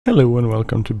Hello and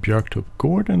welcome to Björktorps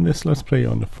Gård and this Let's Play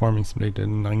on the Farming Simulator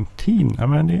 19.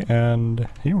 I'm Andy and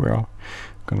here we are.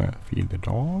 Gonna feed the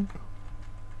dog.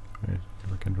 Wait,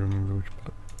 if I can remember which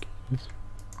button it is.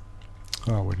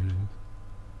 Oh, what is it?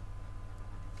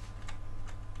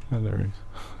 Oh, there it is.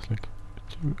 It's like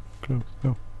too close.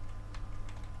 No.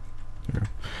 There we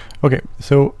go. Okay,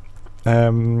 so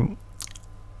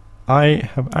I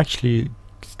have actually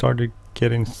started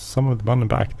getting some of the money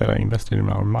back that I invested in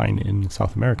our mine in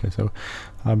South America. So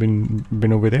I've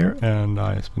been over there and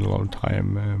I spent a lot of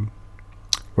time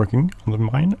working on the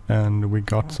mine, and we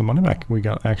got some money back. We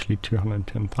got actually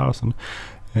 210,000.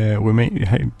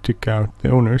 We took out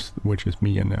the owners, which is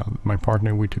me and my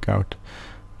partner. We took out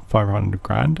 500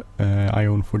 grand. I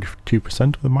own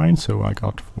 42% of the mine, so I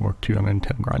got for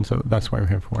 210 grand. So that's why we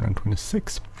have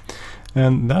 426.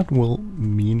 And that will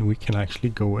mean we can actually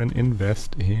go and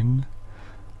invest in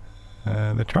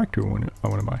the tractor I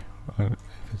want to buy. If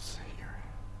it's here.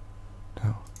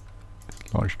 No.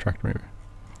 It's a large tractor maybe.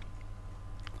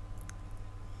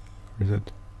 Where is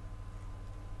it?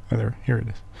 Oh, there. Here it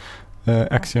is.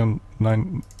 Axion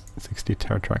 960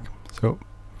 Terragator. So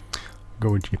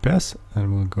go with GPS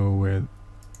and we'll go with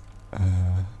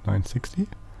 960.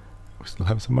 We still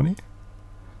have some money.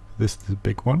 This is a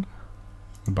big one.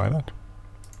 We'll buy that.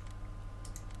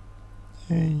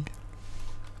 Yay.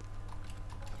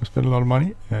 I spent a lot of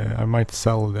money. I might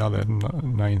sell the other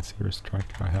 9 series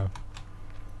tractor I have.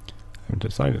 I haven't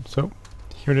decided. So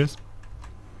here it is.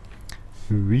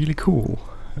 Really cool.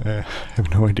 I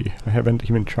have no idea. I haven't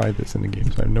even tried this in the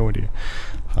game, so I have no idea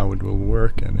how it will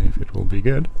work and if it will be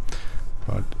good.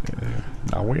 But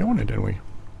now we own it anyway.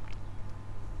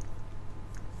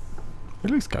 It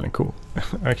looks kind of cool.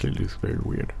 Actually, it looks very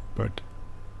weird, but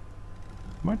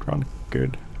it might run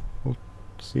good. We'll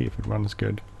see if it runs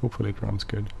good. Hopefully it runs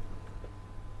good.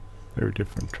 Very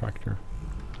different tractor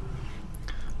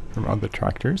from other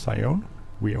tractors I own.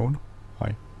 We own.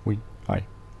 I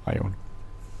own.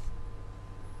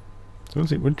 So we'll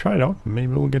see. We'll try it out.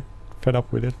 Maybe we'll get fed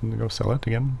up with it and go sell it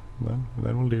again. Then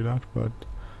we'll do that. But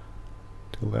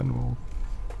till then we'll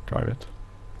drive it.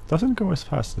 Doesn't go as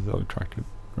fast as the other tractor,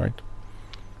 right?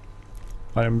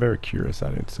 I am very curious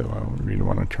at it, so I really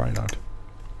want to try it out.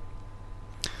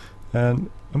 And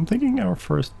I'm thinking our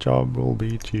first job will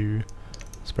be to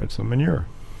spread some manure.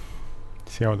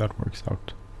 See how that works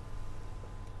out.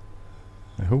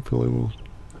 And hopefully it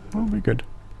will be good.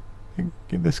 I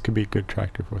think this could be a good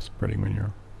tractor for spreading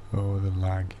manure. Oh, the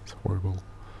lag is horrible.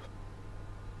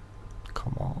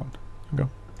 Come on. There we go.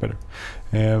 Better.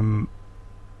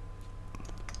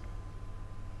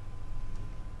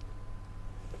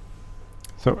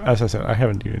 So as I said, I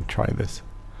haven't even tried this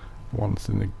once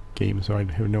in the game, so I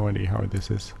have no idea how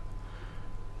this is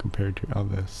compared to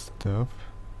other stuff.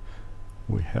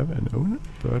 We have an owner,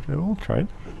 but I will try it.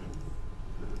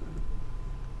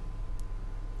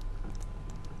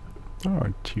 There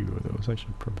are 2 of those. I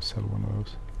should probably sell one of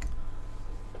those.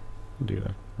 I'll do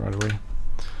that right away.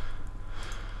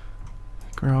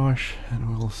 Garage,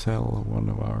 and we'll sell one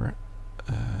of our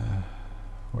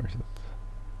where is it?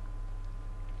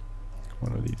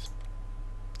 One of these.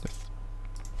 Yes.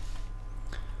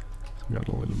 So we got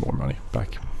a little more money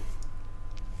back.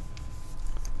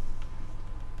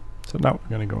 So now we're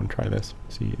gonna go and try this,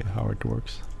 see how it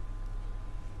works.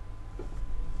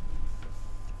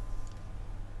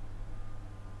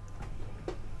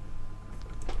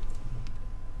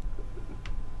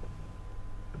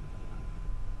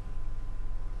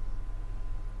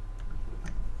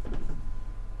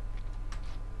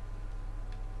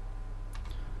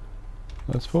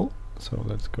 That's full, so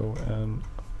let's go and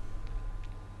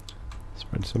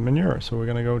spread some manure. So we're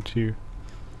gonna go to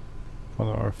one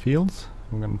of our fields.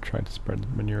 We're gonna try to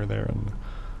spread manure there, and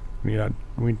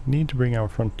we need to bring our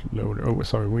front loader. Oh,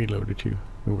 sorry, wheel loader too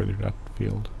over to that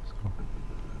field. So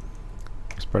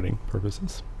for spreading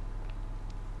purposes.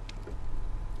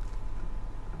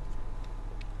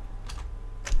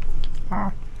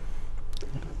 Ah,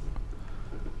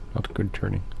 not a good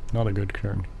turning. Not a good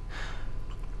turn.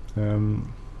 I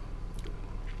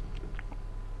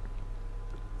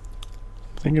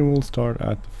think we'll start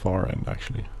at the far end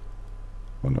actually.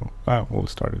 Oh no, we'll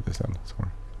start at this end, sorry.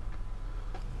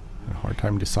 I had a hard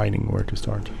time deciding where to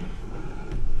start.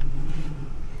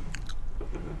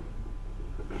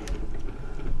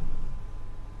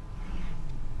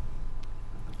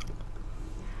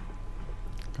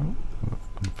 Oh,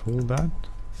 unfold that.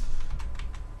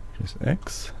 Just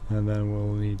X, and then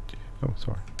we'll need to, oh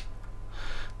sorry.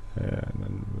 And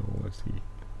then we'll, let's see,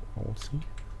 Alt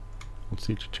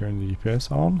C to turn the GPS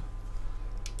on,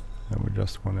 and we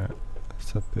just want to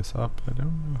set this up. I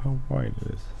don't know how wide it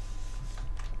is.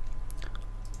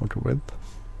 motor width.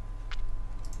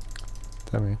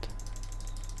 Damn it.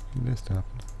 This happened.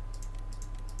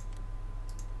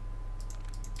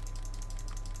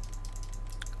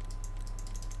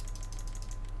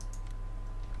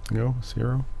 Go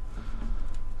 0.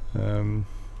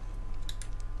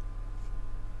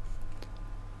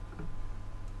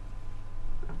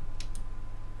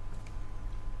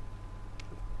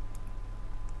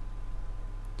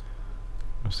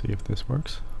 Let's see if this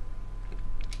works.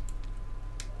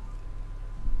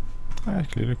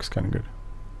 Actually, it looks kind of good.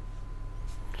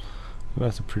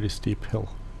 That's a pretty steep hill.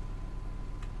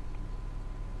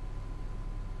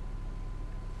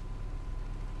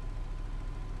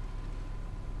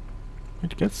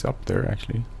 It gets up there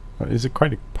actually. It's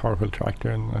quite a powerful tractor,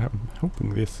 and I'm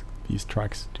hoping these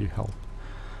tracks do help.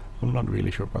 I'm not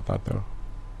really sure about that though.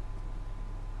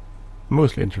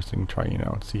 Mostly interested in trying it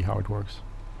out, see how it works.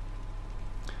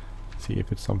 See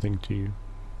if it's something to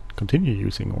continue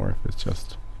using or if it's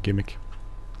just a gimmick.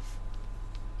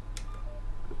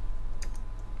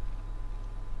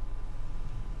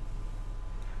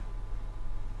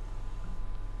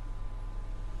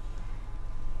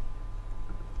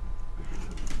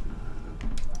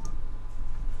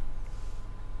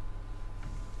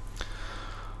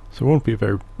 So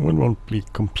it won't be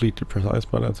completely precise,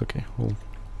 but that's okay. We'll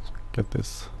get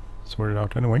this sorted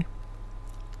out anyway.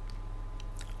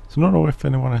 So I don't know if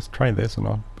anyone has tried this or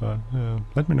not, but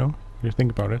let me know what you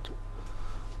think about it.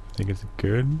 I think it's a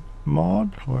good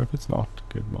mod, or if it's not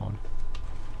a good mod.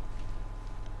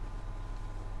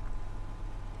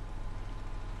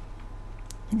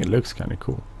 I think it looks kind of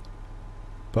cool,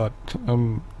 but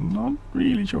I'm not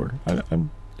really sure.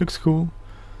 Looks cool,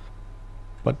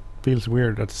 but feels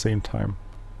weird at the same time,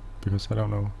 because I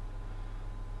don't know.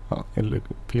 Well, it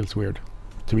feels weird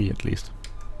to me at least.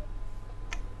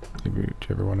 Maybe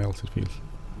to everyone else it feels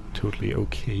totally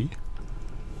okay,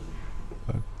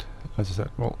 but as I said,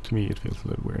 well, to me it feels a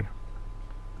little weird.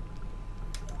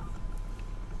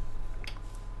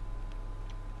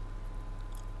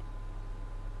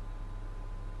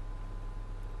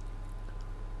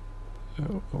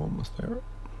 Oh, almost there.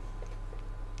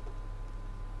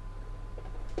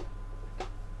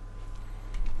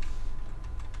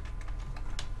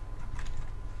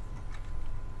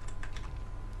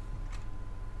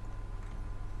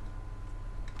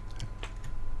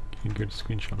 A good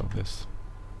screenshot of this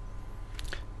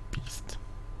beast.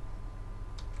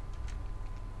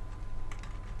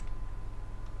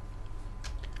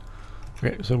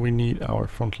 Okay, so we need our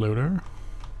front loader,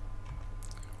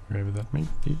 wherever that may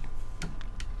be.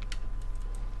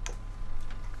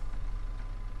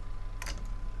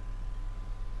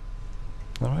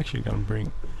 I'm actually gonna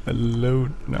bring a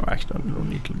load. No, actually, I don't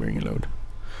need to bring a load.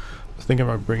 I was thinking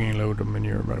about bringing a load of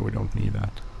manure, but we don't need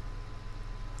that.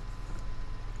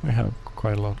 We have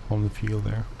quite a lot on the field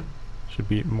there. Should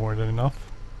be more than enough.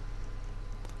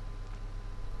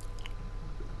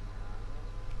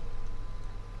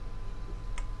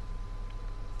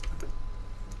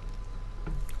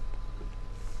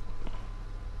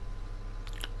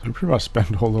 So we pretty much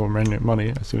spent all our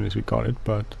money as soon as we got it,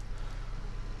 but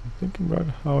I'm thinking about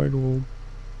how it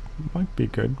might be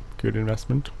good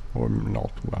investment, or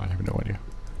not. Well, I have no idea.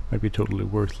 Might be totally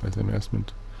worthless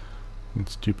investment and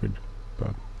stupid,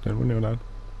 but then we know that.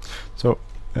 So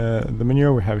the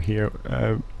manure we have here,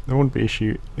 there won't be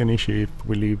an issue if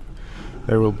we leave.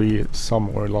 There will be some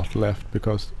or a lot left,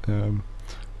 because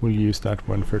we'll use that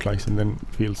when fertilizing the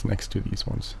fields next to these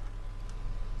ones.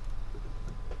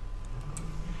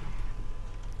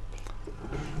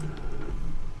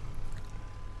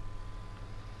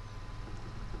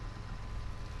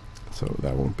 So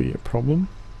that won't be a problem.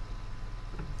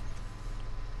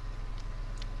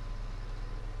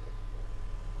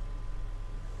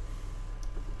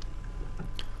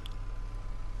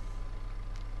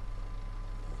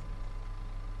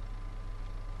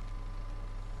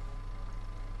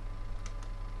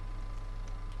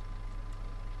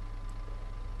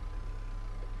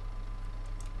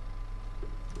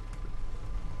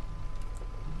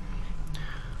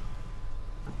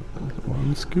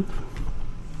 One scoop.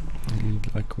 I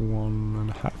need like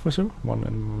 1.5 or so,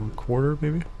 1.25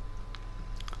 maybe.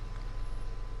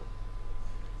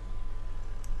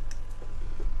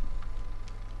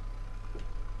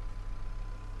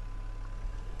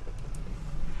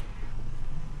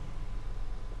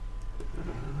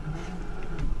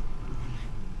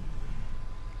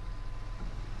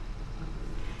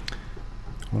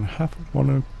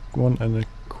 One and a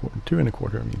quarter,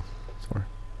 2.25 I mean, sorry.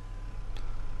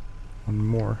 One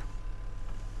more.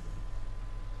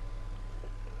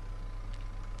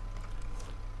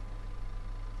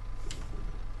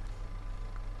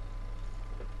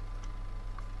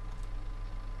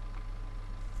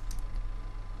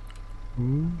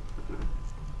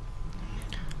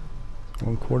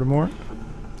 1 quarter more,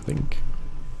 I think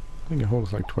it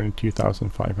holds like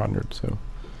 22,500, so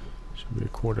should be a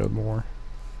quarter more.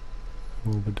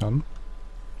 We'll be done.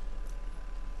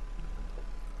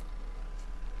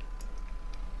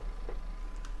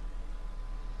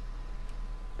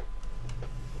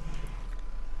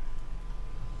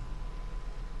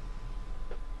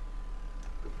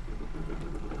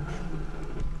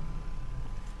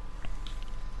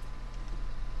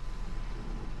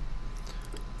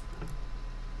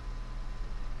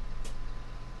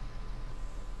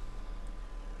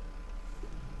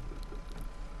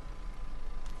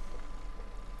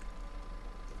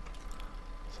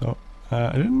 So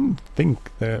I didn't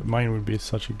think that mine would be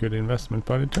such a good investment,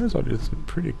 but it turns out it's a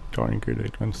pretty darn good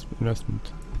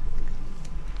investment.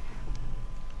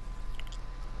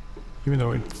 Even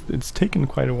though it's taken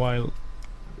quite a while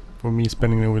for me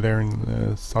spending over there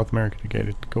in South America to get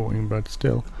it going, but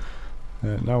still,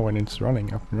 now when it's up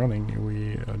and running,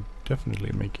 we are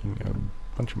definitely making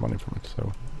a bunch of money from it,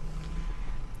 so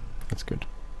that's good.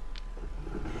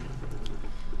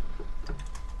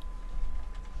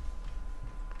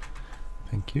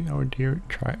 Thank you, our dear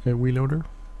wheel loader.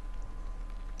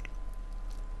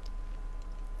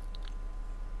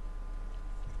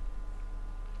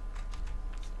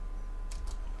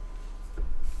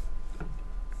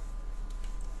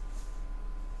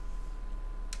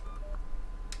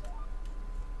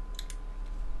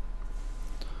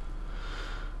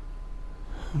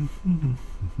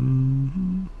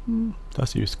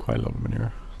 Does use quite a lot of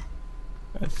manure.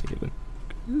 Let's see, look,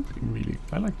 really,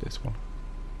 I like this one.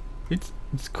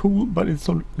 It's cool, but it's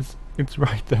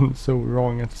right and so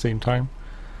wrong at the same time.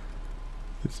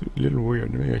 It's a little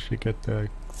weird. Maybe I should get the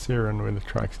Xeron with the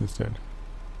tracks instead.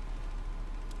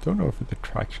 Don't know if the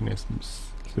traction is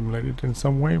simulated in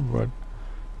some way, but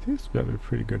it seems to have a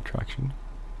pretty good traction.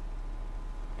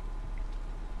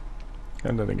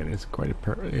 And then again, it's quite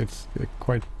a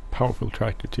quite powerful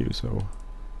tractor too. So.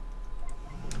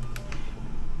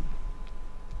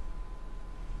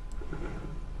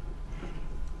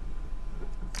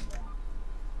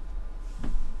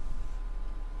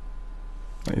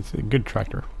 It's a good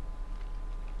tractor.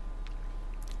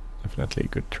 Definitely a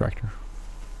good tractor.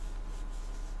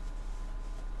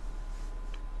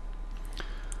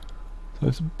 So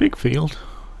it's a big field.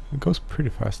 It goes pretty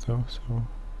fast though, so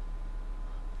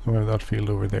we have that field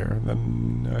over there.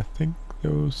 Then I think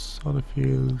those other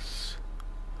fields,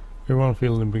 we have one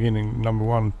field in the beginning, number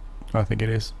 1 I think it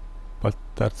is, but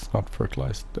that's not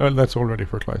fertilized. That's already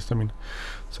fertilized, I mean,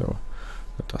 so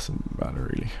that doesn't matter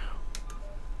really.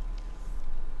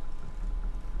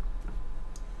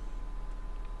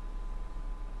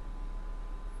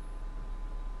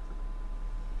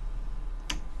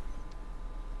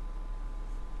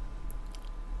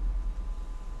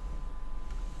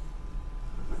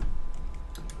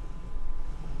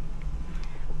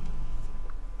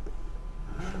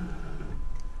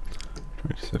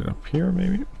 Set it up here,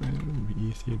 maybe it'll be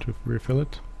easier to refill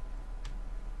it.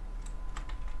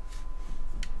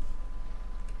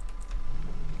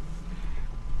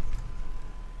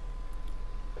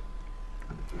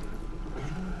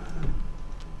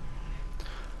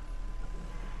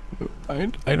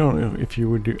 I don't know if you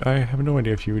would do. I have no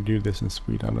idea if you would do this in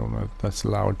Sweden. I don't know if that's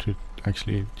allowed to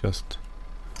actually just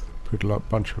put a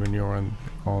bunch of manure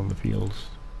on the fields.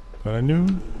 But I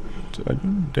knew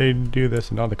they do this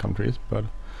in other countries, but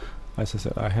as I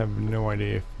said, I have no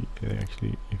idea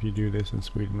if you do this in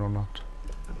Sweden or not.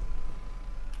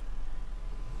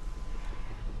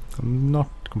 I'm not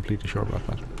completely sure about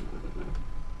that.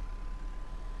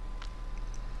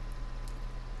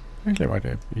 Actually, I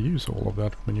might use all of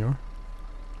that manure.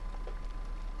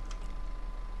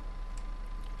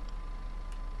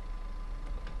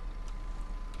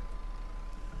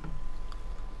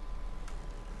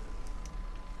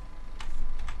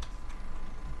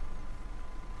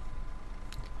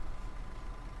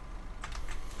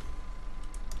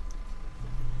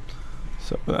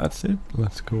 So that's it.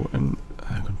 Let's go and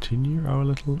continue our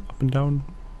little up and down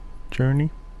journey.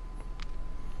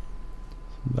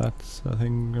 So that's, I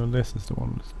think, this is the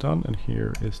one that's done, and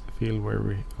here is the field where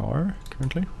we are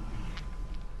currently.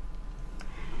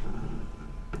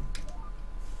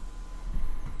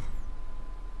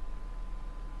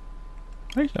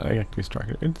 Actually, I like this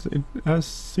tractor. It has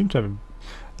seemed to have.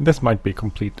 This might be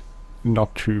complete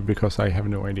not true because I have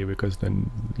no idea, because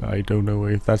then I don't know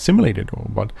if that's simulated or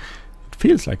what.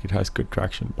 Feels like it has good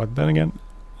traction, but then again,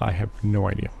 I have no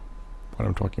idea what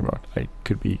I'm talking about. I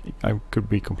could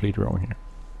be completely wrong here.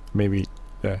 Maybe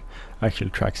the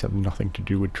actual tracks have nothing to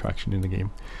do with traction in the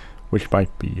game, which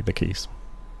might be the case.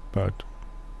 But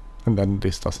And then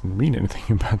this doesn't mean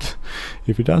anything, but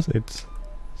if it does, it's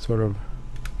sort of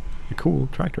a cool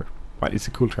tractor. Well, it's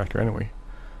a cool tractor anyway.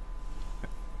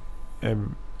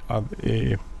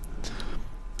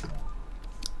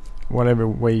 Whatever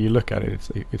way you look at it,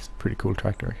 it's a pretty cool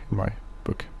tractor in my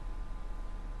book.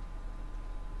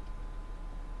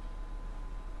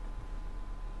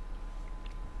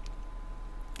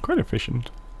 Quite efficient.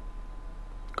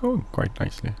 Going quite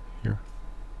nicely here.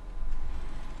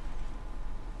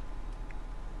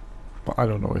 But I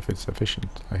don't know if it's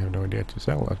efficient. I have no idea to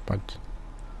sell that, but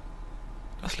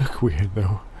it does look weird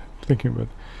though. Thinking about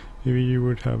maybe you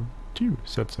would have two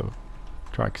sets of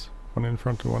tracks, one in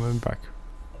front and one in the back.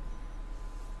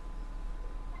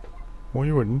 Or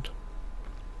you wouldn't.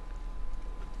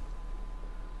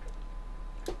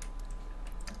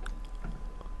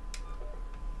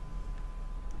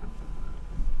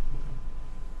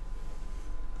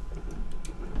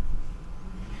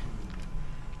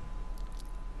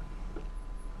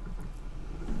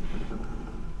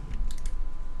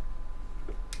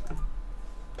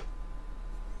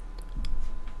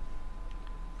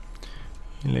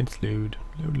 Let's load.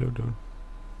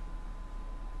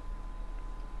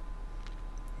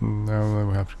 Now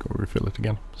we have to go refill it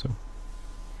again, so.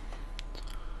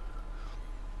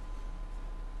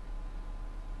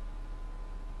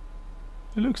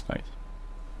 It looks nice.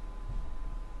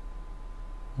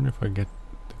 I wonder if I get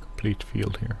the complete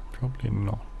field here. Probably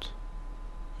not.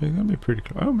 It's gonna be pretty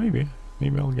close. Oh, maybe.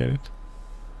 Maybe I'll get it.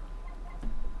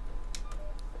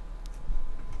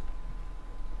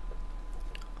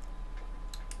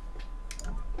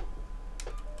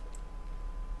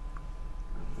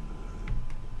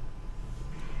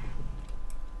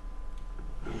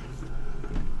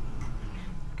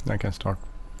 I can start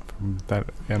from that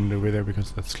end over there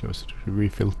because that's closer to the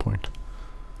refill point.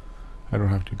 I don't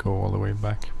have to go all the way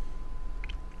back.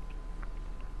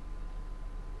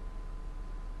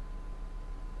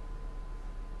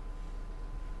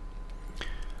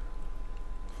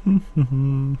 I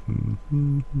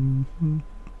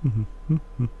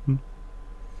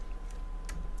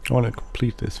want to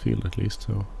complete this field at least,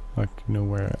 so I can know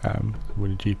where I am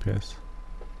with the GPS.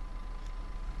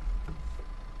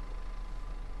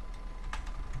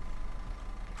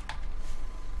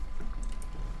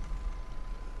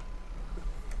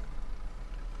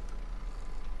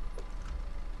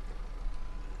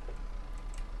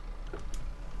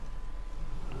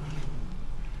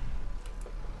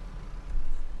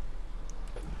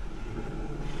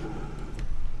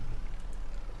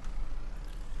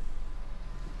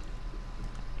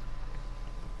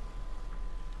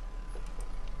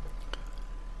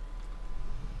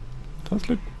 Does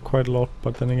look quite a lot,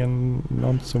 but then again,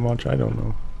 not so much. I don't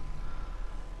know.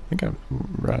 I think I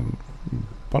ran a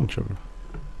bunch of.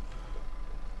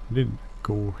 I did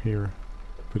go here,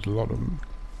 put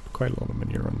quite a lot of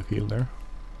manure on the field there.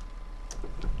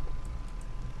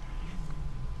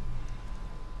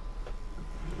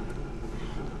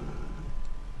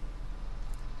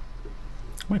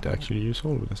 Might actually use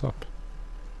all of this up.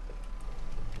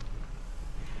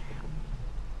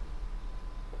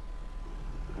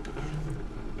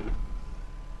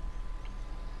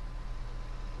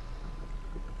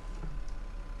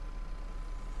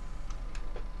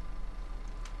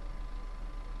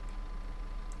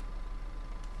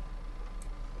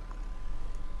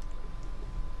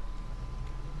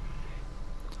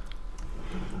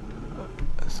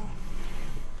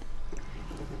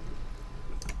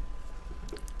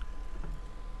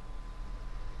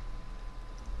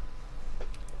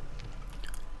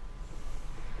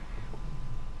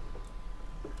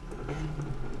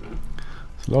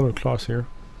 There's a lot of Claas here.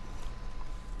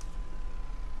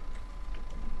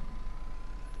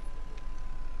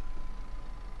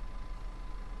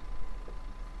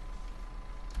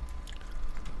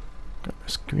 Got a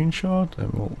screenshot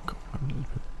and we'll go a little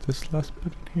bit this last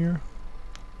bit in here.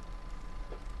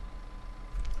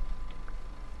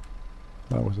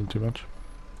 That wasn't too much.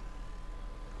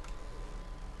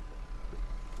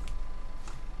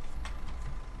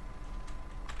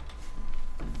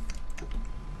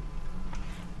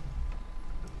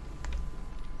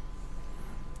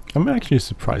 I'm actually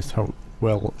surprised how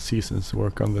well seasons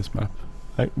work on this map.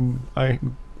 I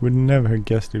would never have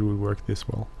guessed it would work this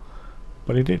well,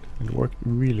 but it did. It worked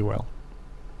really well.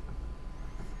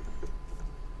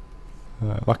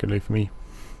 Luckily for me,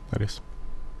 that is.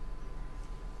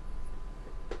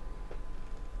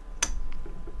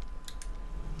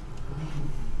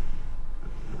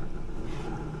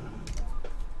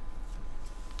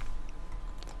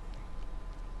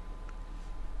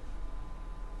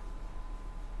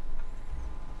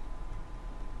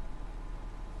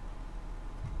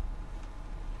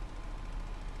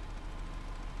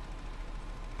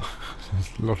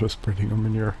 There's a lot of spreading of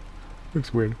manure.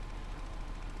 Looks weird.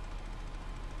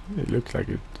 It looks like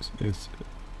it is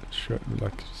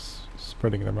like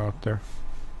spreading them out there.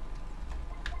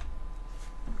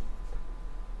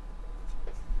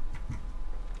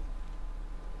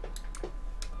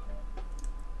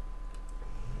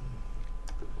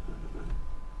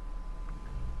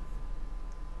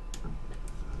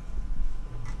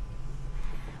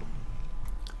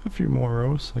 A few more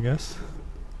rows, I guess,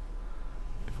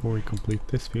 before we complete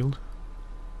this field.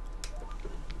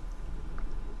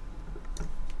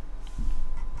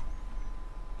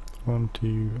 One,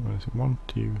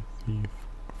 two, three,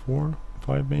 4,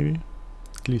 5 maybe?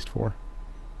 At least 4.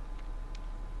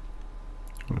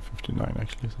 59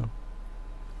 actually, so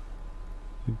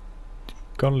it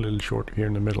got a little short here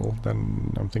in the middle,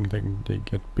 then I'm thinking they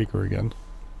get bigger again.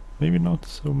 Maybe not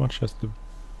so much as the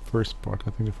first part.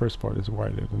 I think the first part is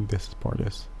wider than this part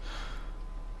is,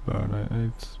 but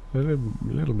it's a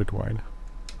little bit wide.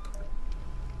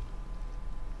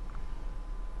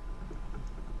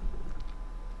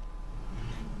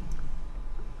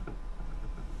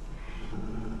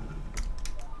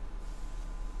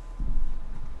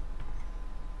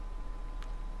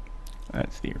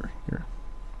 That's here.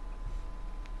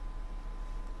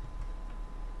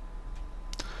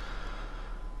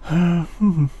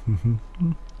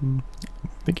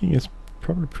 Thinking it's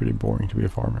probably pretty boring to be a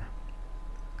farmer.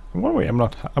 In one way,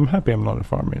 I'm happy I'm not a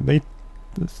farmer. They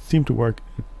seem to work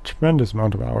a tremendous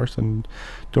amount of hours and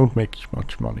don't make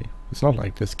much money. It's not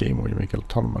like this game where you make a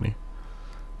ton of money.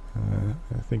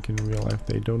 I think in real life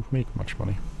they don't make much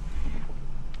money.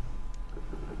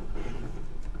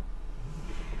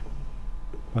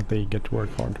 But they get to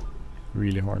work hard.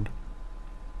 Really hard.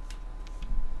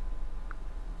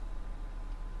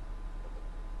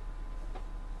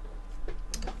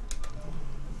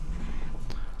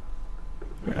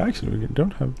 Actually, we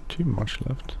don't have too much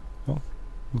left. Well,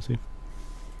 we'll see.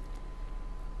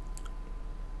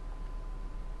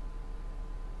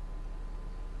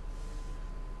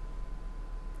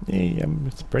 Yay, I'm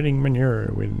spreading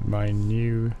manure with my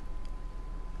new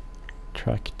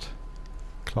tracked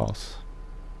Claas.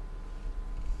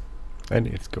 And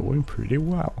it's going pretty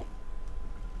well.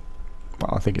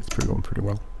 Well, I think it's going pretty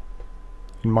well.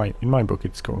 In my book,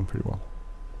 it's going pretty well.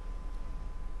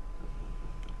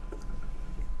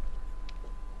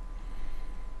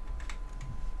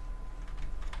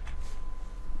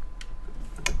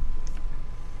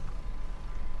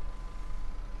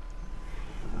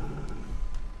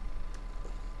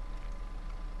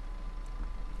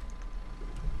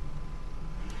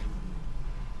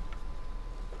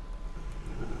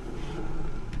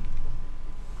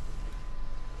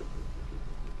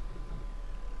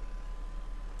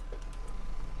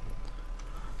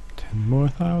 More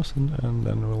 1,000, and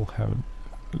then we'll have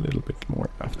a little bit more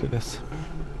after this.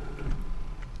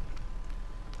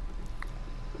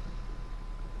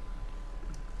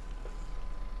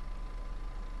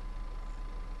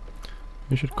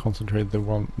 We should concentrate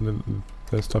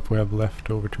the stuff we have left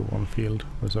over to one field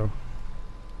or so.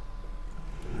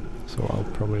 So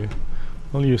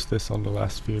I'll use this on the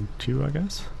last field too, I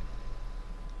guess.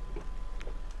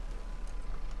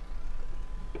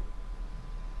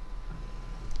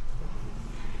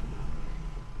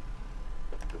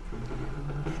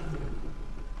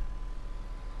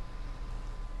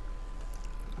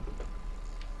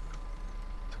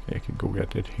 I can go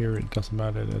get it here, it doesn't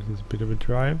matter that it's a bit of a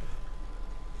drive.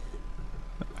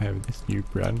 I have this new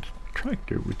brand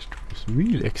tractor which drives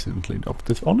really excellently up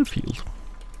this on the field.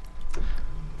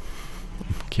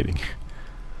 I'm kidding.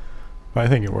 But I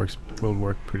think it will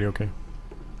work pretty okay.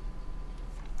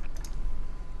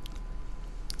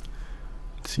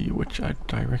 Let's see which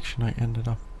direction I ended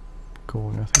up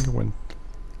going. I think I went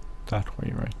that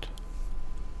way, right?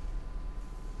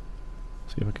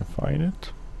 See if I can find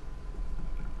it.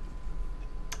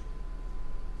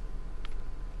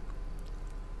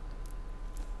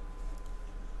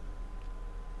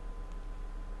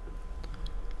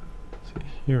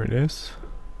 Here it is.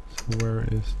 So where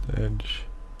is the edge?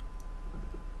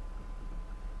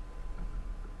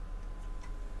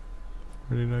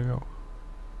 Where did I go?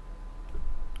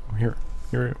 Oh, here.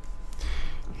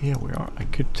 Here we are. I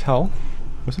could tell.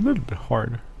 It was a little bit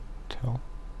hard to tell.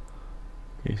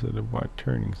 Okay, so the white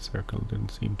turning circle didn't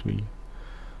seem to be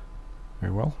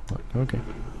very well, but okay.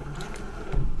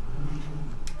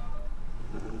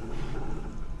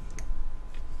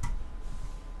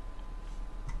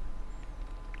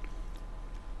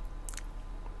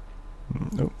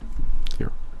 Nope,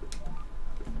 here.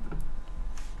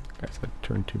 Guys, I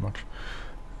turned too much.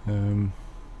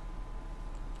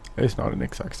 It's not an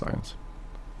exact science.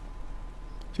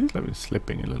 Seems like it's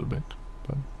slipping a little bit.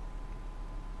 but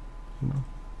you know,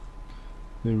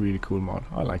 it's a really cool mod.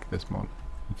 I like this mod.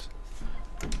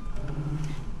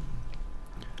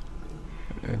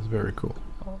 It's very cool.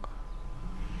 I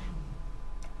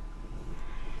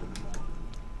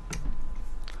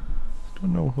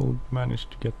don't know who'll manage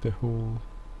to get the whole,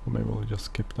 or maybe we'll just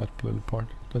skip that little part.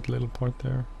 That little part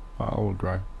there. I'll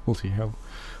drive. We'll see how.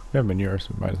 We have manure,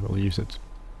 so we might as well use it.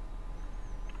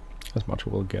 As much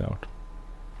we'll get out.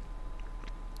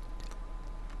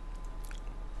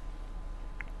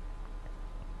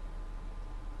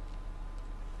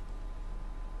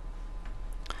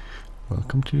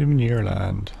 Welcome to the manure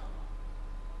land.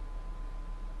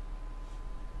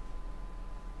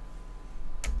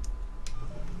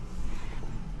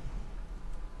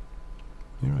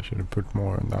 Maybe I should have put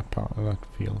more in that part of that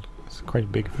field. It's quite a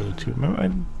big field too.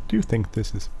 I do think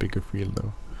this is a bigger field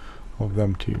though, of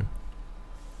them two.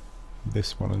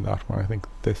 This one and that one. I think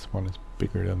this one is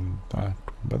bigger than that,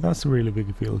 but that's a really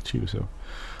big field too. So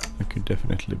I could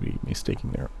definitely be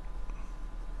mistaken there.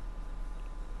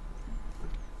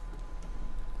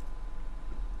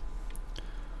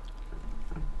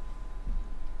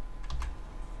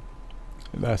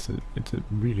 It's a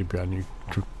really brand new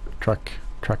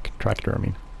tractor. I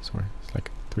mean, sorry, it's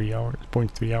like 3 hours,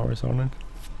 0.3 hours on it.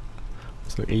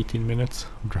 It's like 18 minutes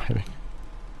of driving,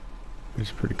 which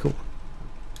is pretty cool.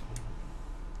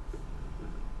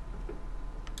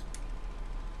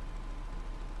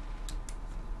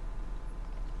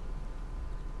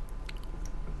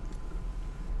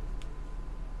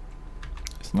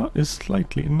 It's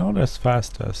slightly not as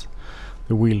fast as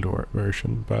the wheel door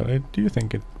version, but I do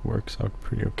think it works out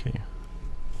pretty okay.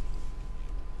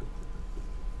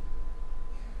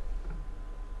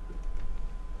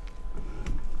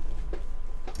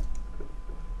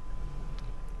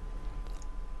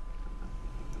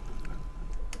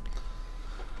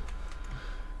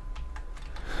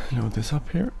 Load this up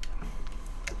here.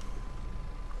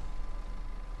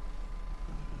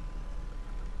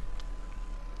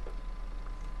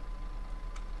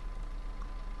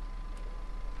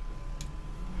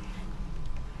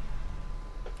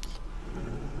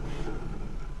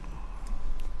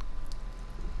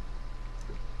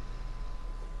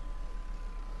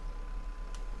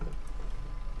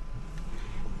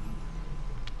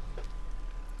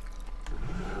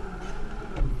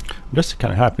 I'm just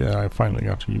kind of happy that I finally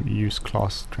got to use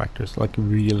Claas tractors, like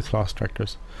real Claas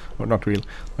tractors, or not real,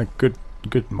 like good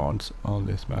mods on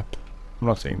this map. I'm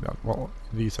not saying that. Well,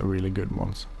 these are really good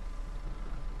ones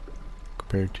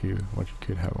compared to what you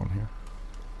could have on here.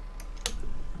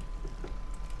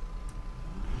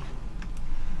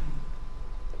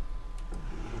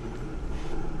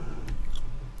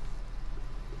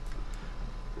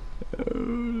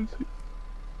 Let's see.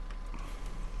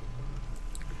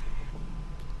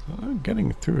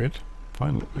 Getting through it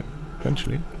finally,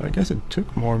 eventually. I guess it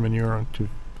took more manure to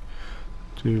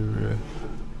do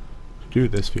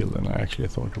this field than I actually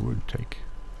thought it would take.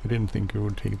 I didn't think it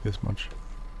would take this much.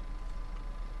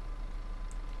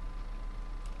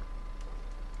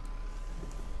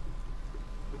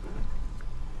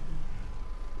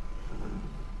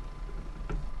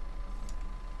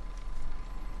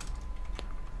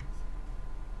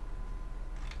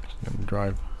 I'm gonna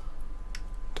drive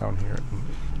down here and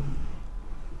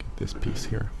get this piece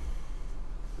here.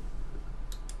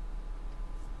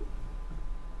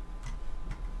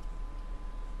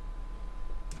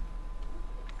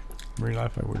 In real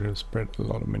life I would have spread a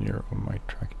lot of manure on my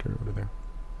tractor over there.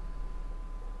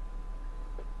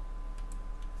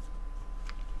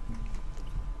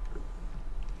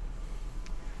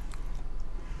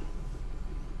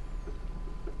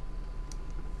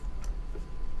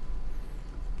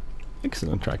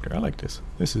 Excellent tractor, I like this.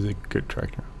 This is a good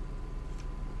tractor.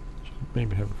 Should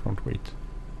maybe have a front weight.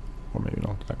 Or maybe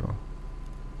not, I don't know.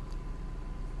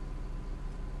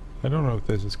 I don't know if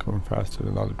this is going faster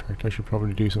than other tractor. I should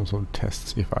probably do some sort of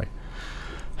tests if I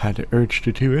had the urge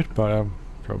to do it, but I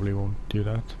probably won't do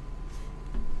that.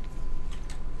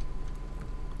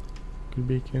 Good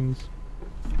beacons.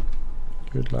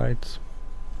 Good lights.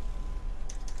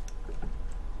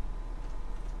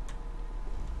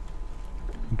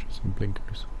 Interesting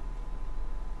blinkers.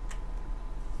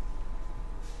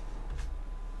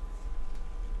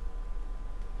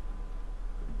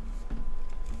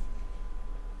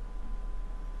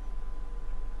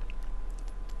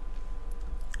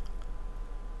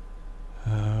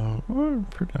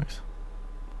 Pretty nice.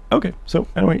 Okay, so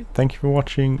anyway, thank you for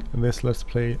watching this Let's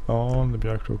Play on the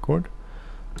Björktorps Gård.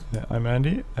 I'm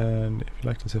Andy, and if you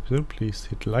like this episode, please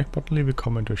hit the like button, leave a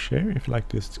comment or share. If you like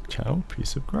this channel, please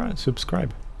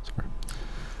subscribe. Sorry.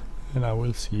 and I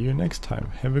will see you next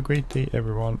time. Have a great day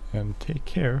everyone, and take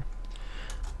care.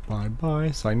 Bye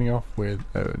bye. Signing off with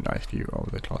a nice view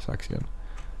of the Claas Axion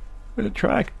with a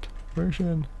tracked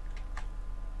version.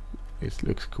 It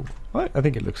looks cool. I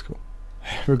think it looks cool.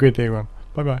 Have a great day everyone.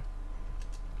 Bye bye.